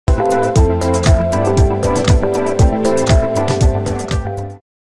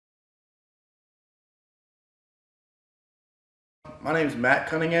My name is Matt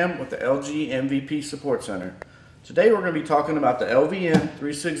Cunningham with the LG MVP Support Center. Today we're going to be talking about the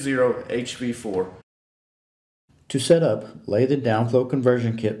LVN360 HV4. To set up, lay the Downflow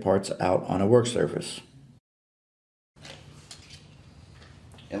conversion kit parts out on a work surface.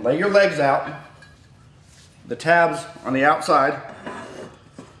 And lay your legs out, the tabs on the outside,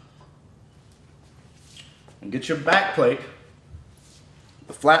 and get your back plate,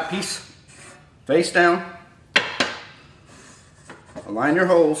 the flat piece, face down. Align your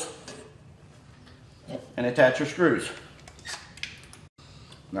holes and attach your screws.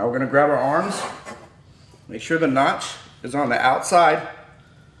 Now we're going to grab our arms. Make sure the notch is on the outside.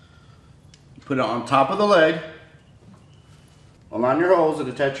 Put it on top of the leg. Align your holes and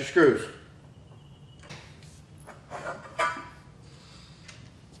attach your screws.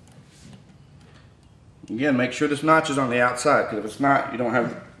 Again, make sure this notch is on the outside, because if it's not, you don't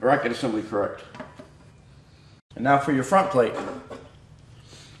have the bracket assembly correct. And now for your front plate.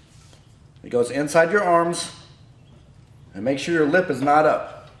 It goes inside your arms, and make sure your lip is not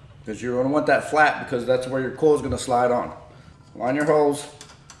up, because you're going to want that flat, because that's where your coil is going to slide on. Line your holes,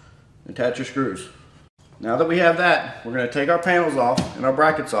 attach your screws. Now that we have that, we're going to take our panels off and our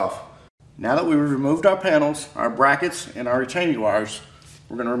brackets off. Now that we've removed our panels, our brackets, and our retaining wires,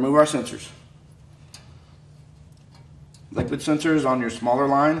 we're going to remove our sensors. Liquid sensor is on your smaller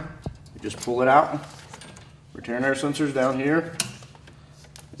line. You just pull it out. Return air sensors down here.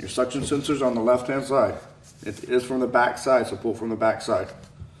 Your suction sensors on the left hand side. It is from the back side, so pull from the back side.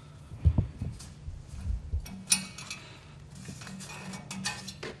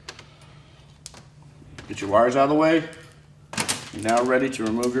 Get your wires out of the way. You're now ready to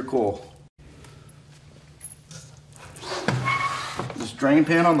remove your coil. This drain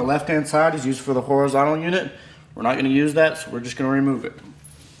pan on the left hand side is used for the horizontal unit. We're not going to use that, so we're just going to remove it.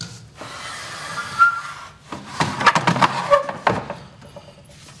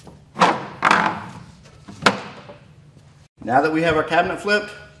 Now that we have our cabinet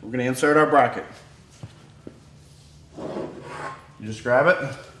flipped, we're going to insert our bracket. You just grab it,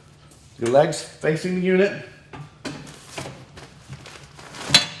 your legs facing the unit,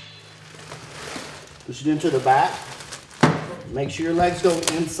 push it into the back, make sure your legs go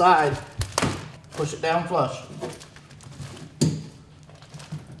inside, push it down flush.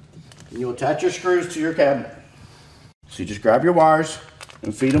 And you'll attach your screws to your cabinet. So you just grab your wires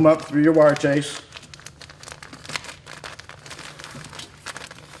and feed them up through your wire chase.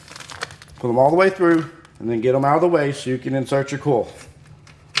 Put them all the way through, and then get them out of the way so you can insert your coil.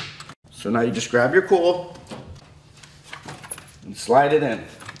 So now you just grab your coil and slide it in.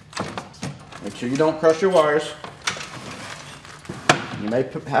 Make sure you don't crush your wires. You may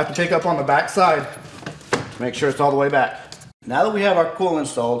have to pick up on the back side to make sure it's all the way back. Now that we have our coil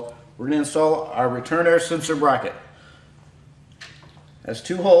installed, we're going to install our return air sensor bracket. It has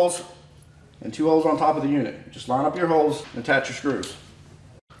 2 holes and 2 holes on top of the unit. Just line up your holes and attach your screws.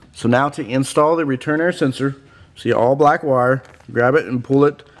 So now to install the return air sensor, see all black wire, grab it and pull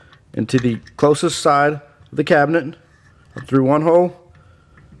it into the closest side of the cabinet, up through one hole,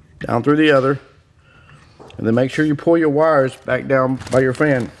 down through the other, and then make sure you pull your wires back down by your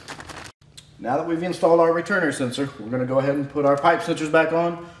fan. Now that we've installed our return air sensor, we're going to go ahead and put our pipe sensors back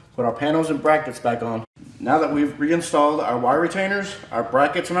on, put our panels and brackets back on. Now that we've reinstalled our wire retainers, our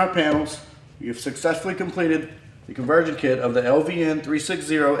brackets, and our panels, you've successfully completed the conversion kit of the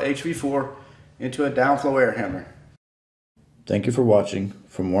LVN360 HV4 into a Downflow air handler. Thank you for watching.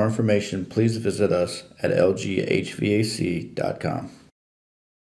 For more information, please visit us at lghvac.com.